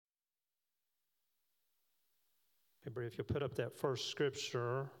Amber, if you put up that first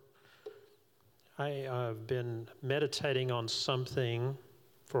scripture, I've been meditating on something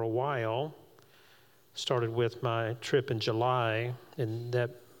for a while. Started with my trip in July, and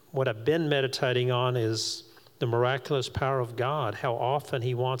that what I've been meditating on is the miraculous power of God, how often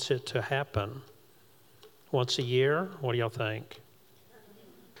He wants it to happen. Once a year? What do y'all think?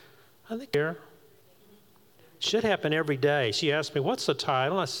 I think it should happen every day. She asked me, what's the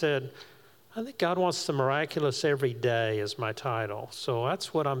title? I said, I think God wants the miraculous every day is my title. So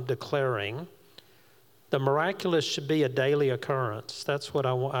that's what I'm declaring. The miraculous should be a daily occurrence. That's what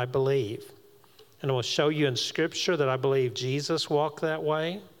I believe. And I will show you in Scripture that I believe Jesus walked that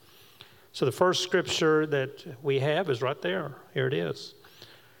way. So the first Scripture that we have is right there. Here it is.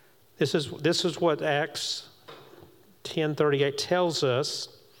 This is what Acts 10:38 tells us.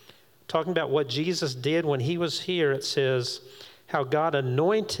 Talking about what Jesus did when He was here, it says, how God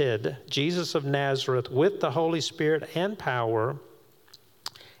anointed Jesus of Nazareth with the Holy Spirit and power,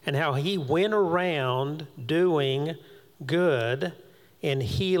 and how He went around doing good and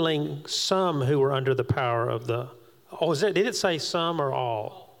healing some who were under the power of the... did it say some or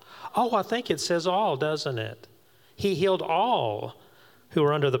all? Oh, I think it says all, doesn't it? He healed all who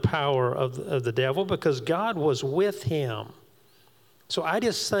were under the power of the devil because God was with Him. So I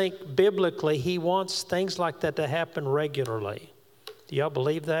just think biblically He wants things like that to happen regularly. Do y'all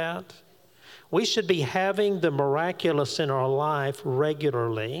believe that? We should be having the miraculous in our life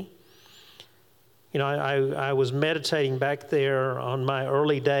regularly. You know, I was meditating back there on my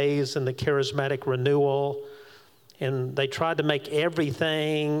early days in the charismatic renewal, and they tried to make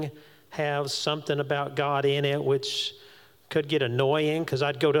everything have something about God in it, which could get annoying because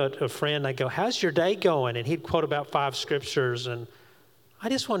I'd go to a friend and I'd go, how's your day going? And he'd quote about 5 scriptures, and I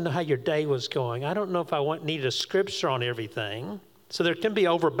just want to know how your day was going. I don't know if I need a scripture on everything. So there can be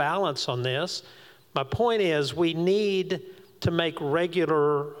overbalance on this. My point is we need to make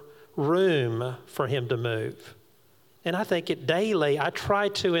regular room for Him to move. And I think it daily, I try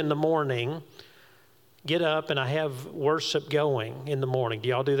to in the morning get up and I have worship going in the morning. Do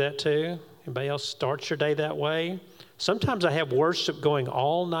y'all do that too? Anybody else start your day that way? Sometimes I have worship going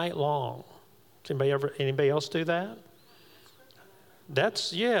all night long. Does anybody else do that?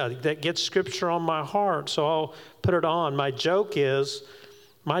 That gets scripture on my heart, so I'll put it on. My joke is,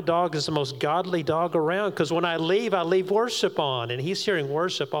 my dog is the most godly dog around because when I leave worship on, and he's hearing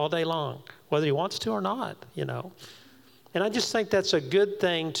worship all day long, whether he wants to or not, you know. And I just think that's a good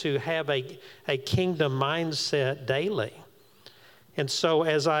thing to have a kingdom mindset daily. And so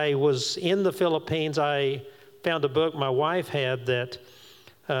as I was in the Philippines, I found a book my wife had that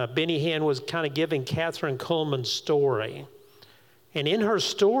Benny Hinn was kind of giving Catherine Kuhlman's story. And in her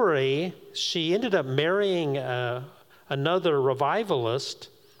story, she ended up marrying another revivalist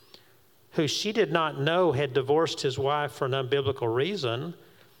who she did not know had divorced his wife for an unbiblical reason.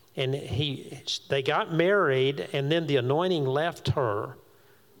 And they got married, and then the anointing left her.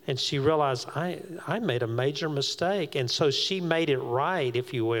 And she realized, I made a major mistake. And so she made it right,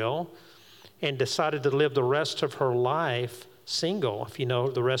 if you will, and decided to live the rest of her life single, if you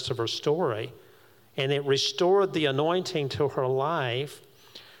know the rest of her story. And it restored the anointing to her life.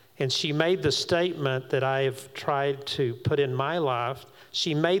 And she made the statement that I've tried to put in my life.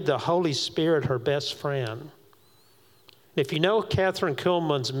 She made the Holy Spirit her best friend. If you know Catherine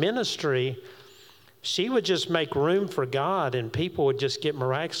Kuhlman's ministry, she would just make room for God and people would just get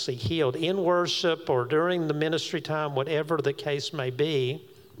miraculously healed in worship or during the ministry time, whatever the case may be.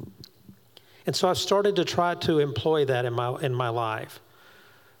 And so I've started to try to employ that in my life.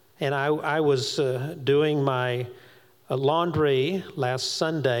 And I was doing my laundry last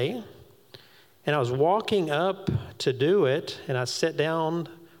Sunday, and I was walking up to do it, and I set down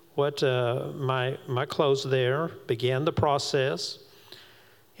my clothes there, began the process.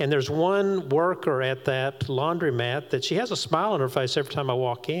 And there's one worker at that laundromat that she has a smile on her face every time I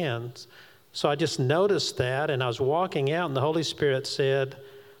walk in. So I just noticed that, and I was walking out, and the Holy Spirit said,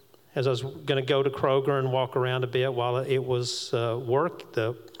 as I was going to go to Kroger and walk around a bit while it was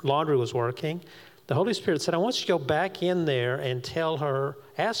the laundry was working, the Holy Spirit said, I want you to go back in there and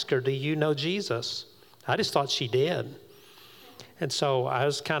ask her, do you know Jesus? I just thought she did. And so I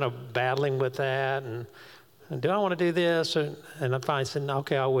was kind of battling with that, and do I want to do this? And I finally said,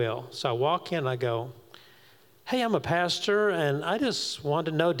 okay, I will. So I walk in and I go, hey, I'm a pastor, and I just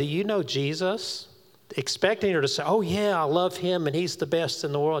wanted to know, do you know Jesus? Expecting her to say, oh, yeah, I love Him, and He's the best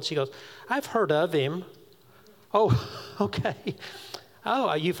in the world. She goes, I've heard of Him. Oh, okay.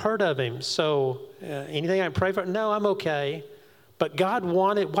 Oh, you've heard of Him. So anything I can pray for? No, I'm okay. But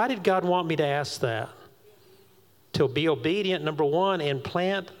why did God want me to ask that? To be obedient, number one, and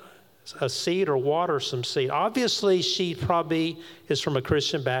plant a seed or water some seed. Obviously, she probably is from a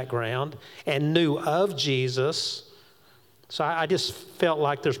Christian background and knew of Jesus. So I just felt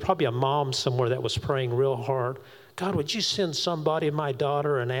like there's probably a mom somewhere that was praying real hard. God, would you send somebody, my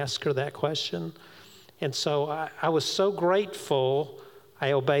daughter, and ask her that question? And so I was so grateful.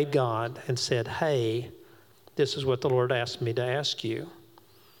 I obeyed God and said, hey, this is what the Lord asked me to ask you.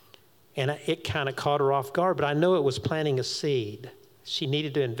 And it kind of caught her off guard, but I knew it was planting a seed. She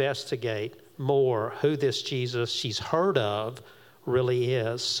needed to investigate more who this Jesus she's heard of really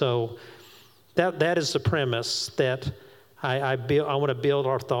is. So that is the premise that I want to build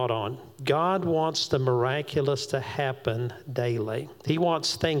our thought on. God wants the miraculous to happen daily. He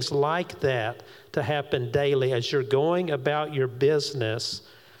wants things like that to happen daily as you're going about your business.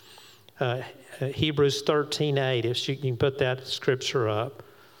 Hebrews 13:8, if you can put that scripture up.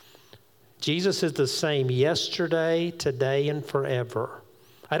 Jesus is the same yesterday, today, and forever.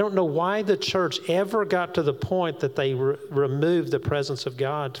 I don't know why the church ever got to the point that they removed the presence of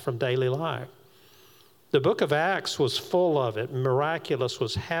God from daily life. The book of Acts was full of it. Miraculous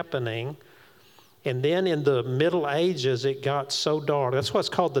was happening. And then in the Middle Ages, it got so dark. That's what's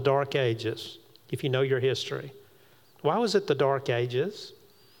called the Dark Ages, if you know your history. Why was it the Dark Ages?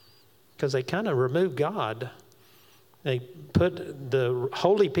 Because they kind of removed God. They put the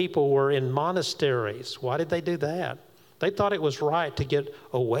holy people were in monasteries. Why did they do that? They thought it was right to get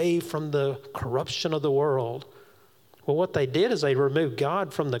away from the corruption of the world. Well, what they did is they removed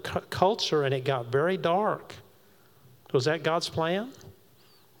God from the culture, and it got very dark. Was that God's plan?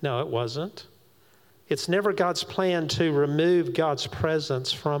 No, it wasn't. It's never God's plan to remove God's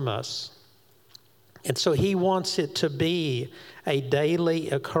presence from us. And so he wants it to be a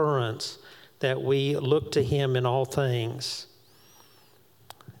daily occurrence that we look to him in all things.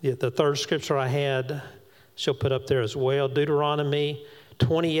 The third scripture I had, she'll put up there as well, Deuteronomy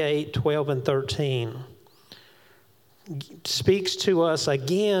 28:12 and 13. Speaks to us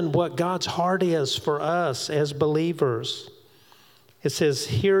again what God's heart is for us as believers. It says,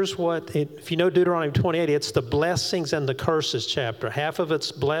 here's what, if you know Deuteronomy 28, it's the blessings and the curses chapter. Half of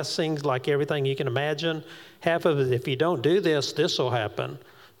it's blessings, like everything you can imagine. Half of it, if you don't do this, this will happen.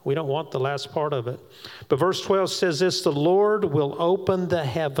 We don't want the last part of it. But verse 12 says this, the Lord will open the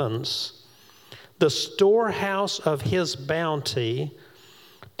heavens, the storehouse of his bounty,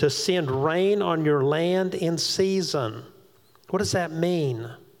 to send rain on your land in season. What does that mean?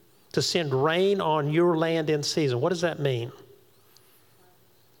 To send rain on your land in season. What does that mean?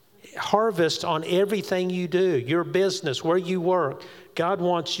 Harvest on everything you do, your business, where you work. God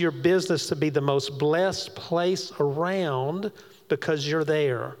wants your business to be the most blessed place around because you're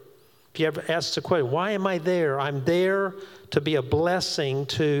there. If you ever ask the question, why am I there? I'm there to be a blessing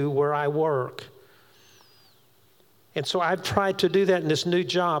to where I work. And so I've tried to do that in this new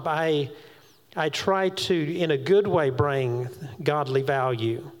job. I try to, in a good way, bring godly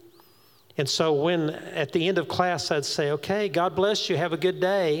value. And so when at the end of class I'd say, okay, God bless you, have a good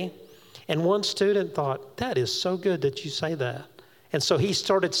day. And one student thought, that is so good that you say that. And so he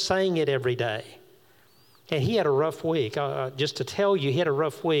started saying it every day. And he had a rough week. Just to tell you, he had a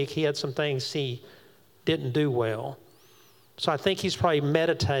rough week. He had some things he didn't do well. So I think he's probably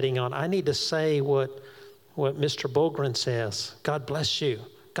meditating on, I need to say what Mr. Bulgerin says. God bless you.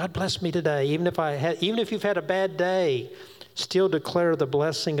 God bless me today. Even if you've had a bad day, still declare the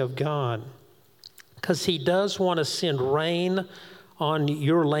blessing of God. Because he does want to send rain on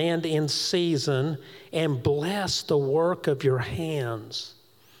your land in season and bless the work of your hands.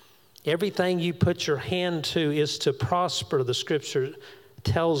 Everything you put your hand to is to prosper, the scripture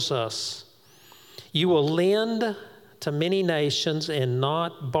tells us. You will lend to many nations and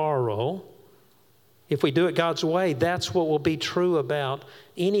not borrow. If we do it God's way, that's what will be true about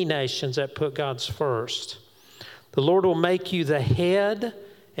any nations that put God's first. The Lord will make you the head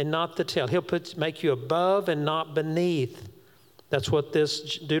and not the tail. He'll make you above and not beneath. That's what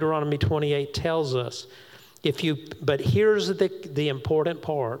this Deuteronomy 28 tells us. But here's the important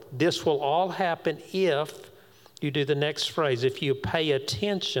part. This will all happen if you do the next phrase. If you pay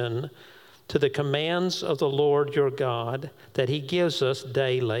attention to the commands of the Lord your God that he gives us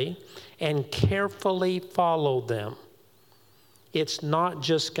daily and carefully follow them. It's not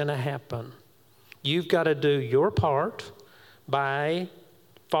just going to happen. You've got to do your part by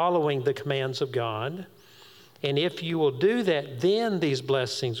following the commands of God. And if you will do that, then these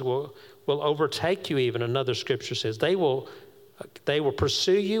blessings will overtake you even. Another scripture says they will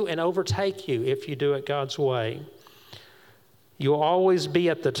pursue you and overtake you if you do it God's way. You'll always be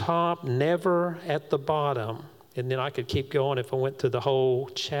at the top, never at the bottom. And then I could keep going if I went through the whole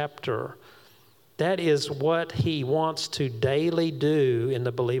chapter. That is what he wants to daily do in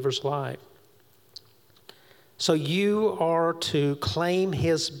the believer's life. So you are to claim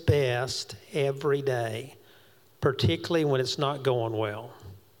his best every day, particularly when it's not going well.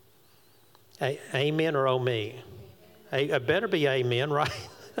 Amen or oh me? It better be amen, right?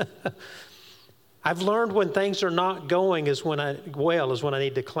 I've learned when things are not going is when I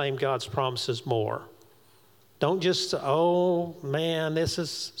need to claim God's promises more. Don't just, oh man, this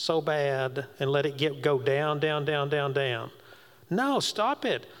is so bad, and let it go down, down, down, down, down. No, stop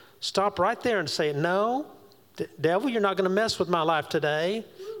it. Stop right there and say, no, devil, you're not going to mess with my life today.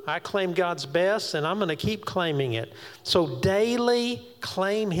 I claim God's best, and I'm going to keep claiming it. So daily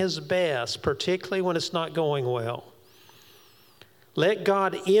claim his best, particularly when it's not going well. Let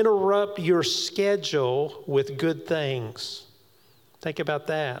God interrupt your schedule with good things. Think about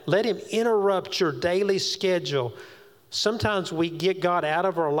that. Let him interrupt your daily schedule. Sometimes we get God out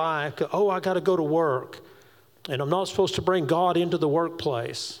of our life. Oh, I got to go to work, and I'm not supposed to bring God into the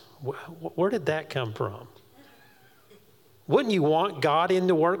workplace. Where did that come from? Wouldn't you want God in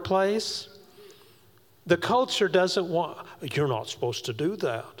the workplace? The culture doesn't want, you're not supposed to do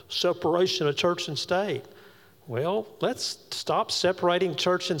that. Separation of church and state. Well, let's stop separating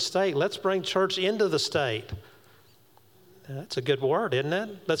church and state. Let's bring church into the state. That's a good word, isn't it?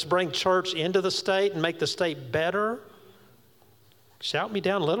 Let's bring church into the state and make the state better. Shout me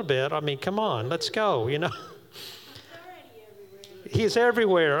down a little bit. I mean, come on, let's go, you know. He's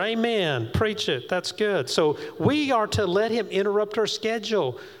everywhere. Amen. Preach it. That's good. So we are to let him interrupt our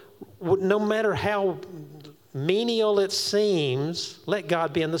schedule. No matter how menial it seems, let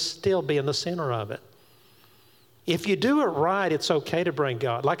God still be in the center of it. If you do it right, it's okay to bring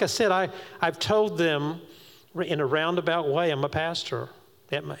God. Like I said, I've told them in a roundabout way, I'm a pastor.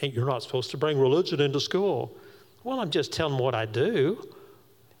 You're not supposed to bring religion into school. Well, I'm just telling them what I do.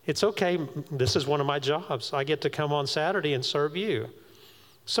 It's okay. This is one of my jobs. I get to come on Saturday and serve you.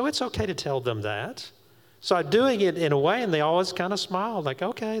 So it's okay to tell them that. So I'm doing it in a way, and they always kind of smile, like,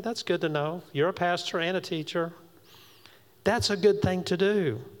 okay, that's good to know. You're a pastor and a teacher. That's a good thing to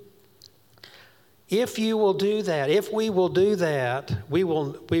do. If you will do that, if we will do that, we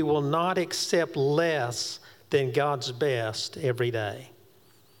will not accept less than God's best every day.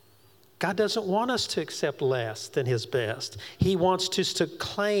 God doesn't want us to accept less than his best. He wants us to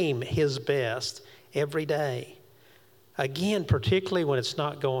claim his best every day. Again, particularly when it's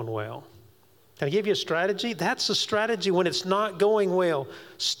not going well. Can I give you a strategy? That's a strategy when it's not going well.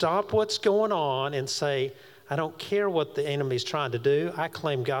 Stop what's going on and say, I don't care what the enemy's trying to do. I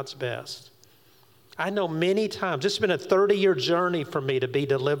claim God's best. I know many times, it's been a 30-year journey for me to be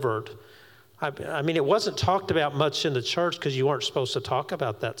delivered. I mean, it wasn't talked about much in the church because you weren't supposed to talk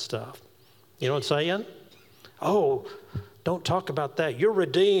about that stuff. You know what I'm saying? Oh, don't talk about that. You're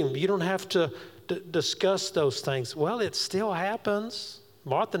redeemed. You don't have to discuss those things. Well, it still happens.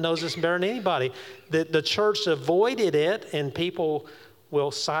 Martha knows this better than anybody. The church avoided it, and people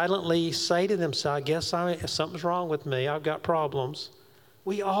will silently say to themselves, I guess something's wrong with me. I've got problems.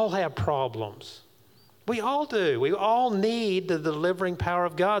 We all have problems. We all do. We all need the delivering power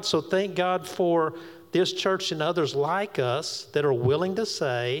of God. So thank God for this church and others like us that are willing to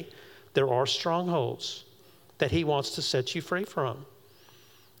say there are strongholds that he wants to set you free from.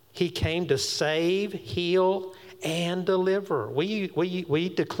 He came to save, heal, and deliver.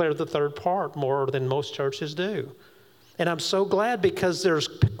 We declare the third part more than most churches do. And I'm so glad because there's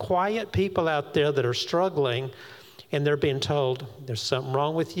quiet people out there that are struggling and they're being told, there's something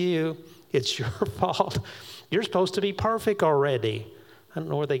wrong with you. It's your fault. You're supposed to be perfect already. I don't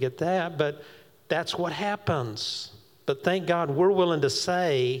know where they get that, but that's what happens. But thank God we're willing to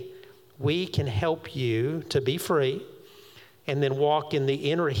say we can help you to be free and then walk in the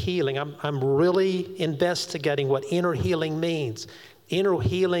inner healing. I'm really investigating what inner healing means. Inner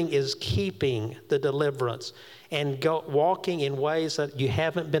healing is keeping the deliverance and walking in ways that you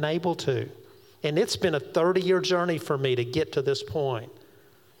haven't been able to. And it's been a 30-year journey for me to get to this point.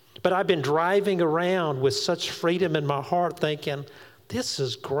 But I've been driving around with such freedom in my heart thinking, this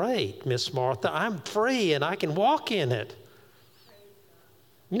is great, Miss Martha. I'm free and I can walk in it.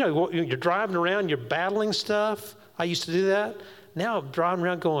 You know, you're driving around, you're battling stuff. I used to do that. Now I'm driving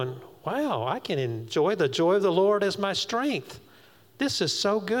around going, wow, I can enjoy the joy of the Lord as my strength. This is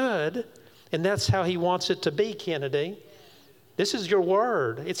so good. And that's how he wants it to be, Kennedy. This is your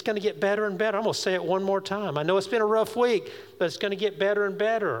word. It's going to get better and better. I'm going to say it one more time. I know it's been a rough week, but it's going to get better and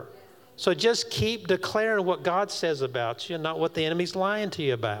better. So just keep declaring what God says about you, not what the enemy's lying to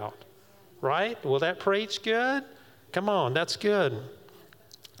you about. Right? Will that preach good? Come on, that's good.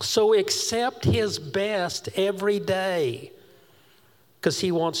 So accept his best every day because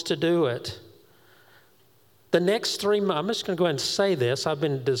he wants to do it. The next 3 months, I'm just going to go ahead and say this. I've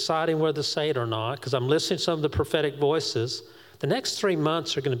been deciding whether to say it or not because I'm listening to some of the prophetic voices. The next 3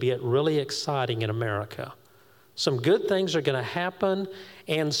 months are going to be really exciting in America. Some good things are going to happen,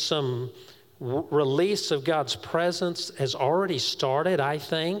 and some release of God's presence has already started, I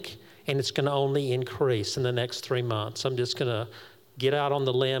think, and it's going to only increase in the next 3 months. I'm just going to get out on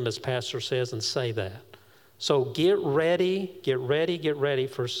the limb, as Pastor says, and say that. So get ready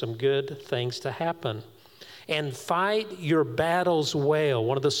for some good things to happen. And fight your battles well.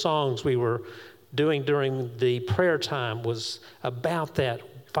 One of the songs we were doing during the prayer time was about that.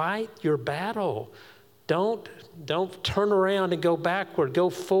 Fight your battle. Don't turn around and go backward. Go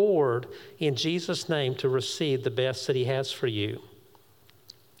forward in Jesus' name to receive the best that He has for you.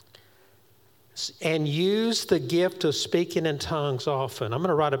 And use the gift of speaking in tongues often. I'm going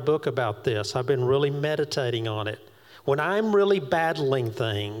to write a book about this. I've been really meditating on it. When I'm really battling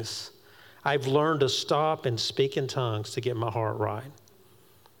things, I've learned to stop and speak in tongues to get my heart right.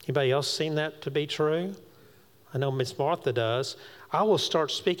 Anybody else seen that to be true? I know Miss Martha does. I will start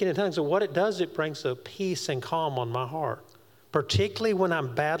speaking in tongues, and what it does, it brings a peace and calm on my heart. Particularly when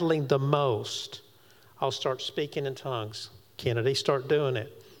I'm battling the most, I'll start speaking in tongues. Kennedy, start doing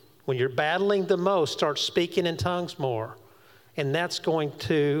it. When you're battling the most, start speaking in tongues more. And that's going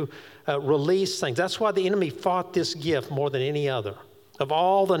to release things. That's why the enemy fought this gift more than any other. Of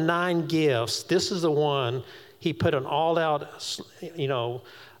all the 9 gifts, this is the one he put an all-out,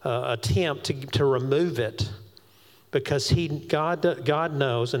 attempt to remove it, because God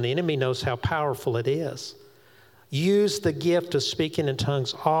knows, and the enemy knows how powerful it is. Use the gift of speaking in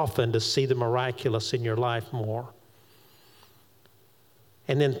tongues often to see the miraculous in your life more.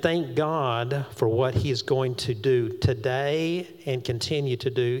 And then thank God for what He is going to do today and continue to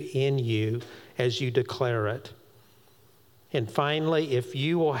do in you as you declare it. And finally, if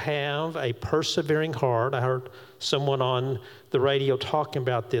you will have a persevering heart, I heard someone on the radio talking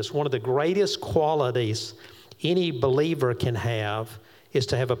about this. One of the greatest qualities any believer can have is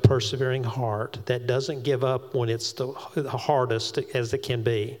to have a persevering heart that doesn't give up when it's the hardest as it can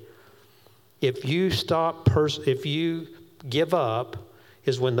be. If you give up,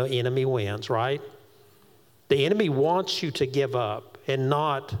 is when the enemy wins, right? The enemy wants you to give up and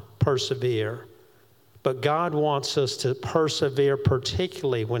not persevere. But God wants us to persevere,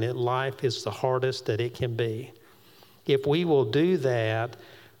 particularly when life is the hardest that it can be. If we will do that,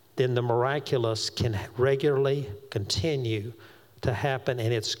 then the miraculous can regularly continue to happen,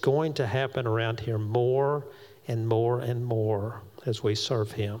 and it's going to happen around here more and more and more as we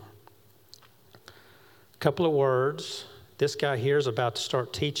serve Him. A couple of words. This guy here is about to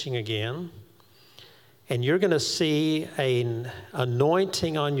start teaching again. And you're going to see an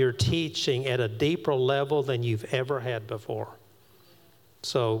anointing on your teaching at a deeper level than you've ever had before.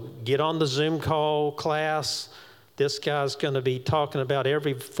 So get on the Zoom call class. This guy's going to be talking about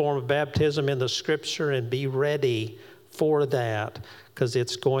every form of baptism in the Scripture, and be ready for that because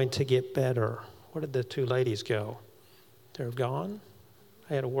it's going to get better. Where did the 2 ladies go? They're gone?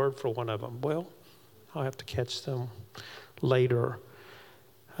 I had a word for one of them. Well, I'll have to catch them later.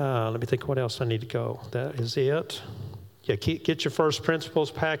 Let me think what else I need to go. That is it. Yeah, get your first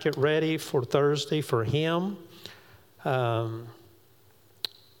principles packet ready for Thursday for him. What I'm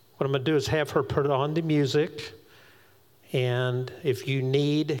going to do is have her put on the music. And if you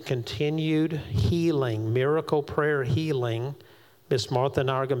need continued healing, miracle prayer healing, Miss Martha and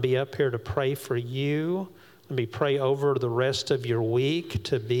I are going to be up here to pray for you. Let me pray over the rest of your week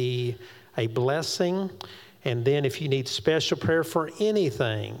to be a blessing. And then if you need special prayer for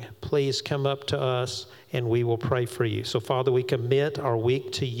anything, please come up to us and we will pray for you. So, Father, we commit our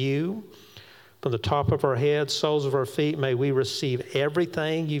week to you. From the top of our heads, soles of our feet, may we receive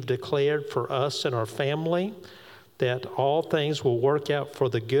everything you've declared for us and our family, that all things will work out for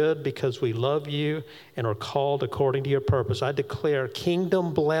the good because we love you and are called according to your purpose. I declare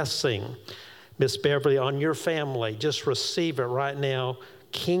kingdom blessing, Miss Beverly, on your family. Just receive it right now.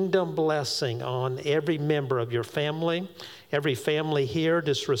 Kingdom blessing on every member of your family. Every family here,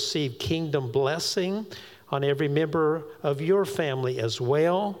 just receive kingdom blessing on every member of your family as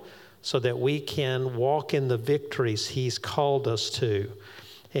well, so that we can walk in the victories He's called us to.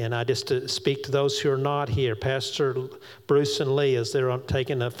 And I just speak to those who are not here. Pastor Bruce and Lee, as they're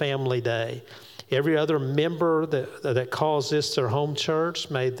taking a family day. Every other member that calls this their home church,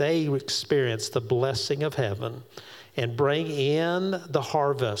 may they experience the blessing of heaven and bring in the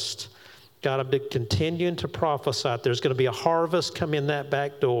harvest. God, I'm continuing to prophesy. There's going to be a harvest come in that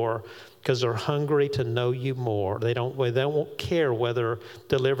back door because they're hungry to know you more. They won't care whether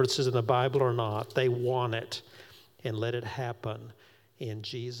deliverance is in the Bible or not. They want it, and let it happen. In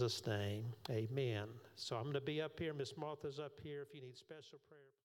Jesus' name, amen. So I'm going to be up here. Miss Martha's up here if you need special prayer.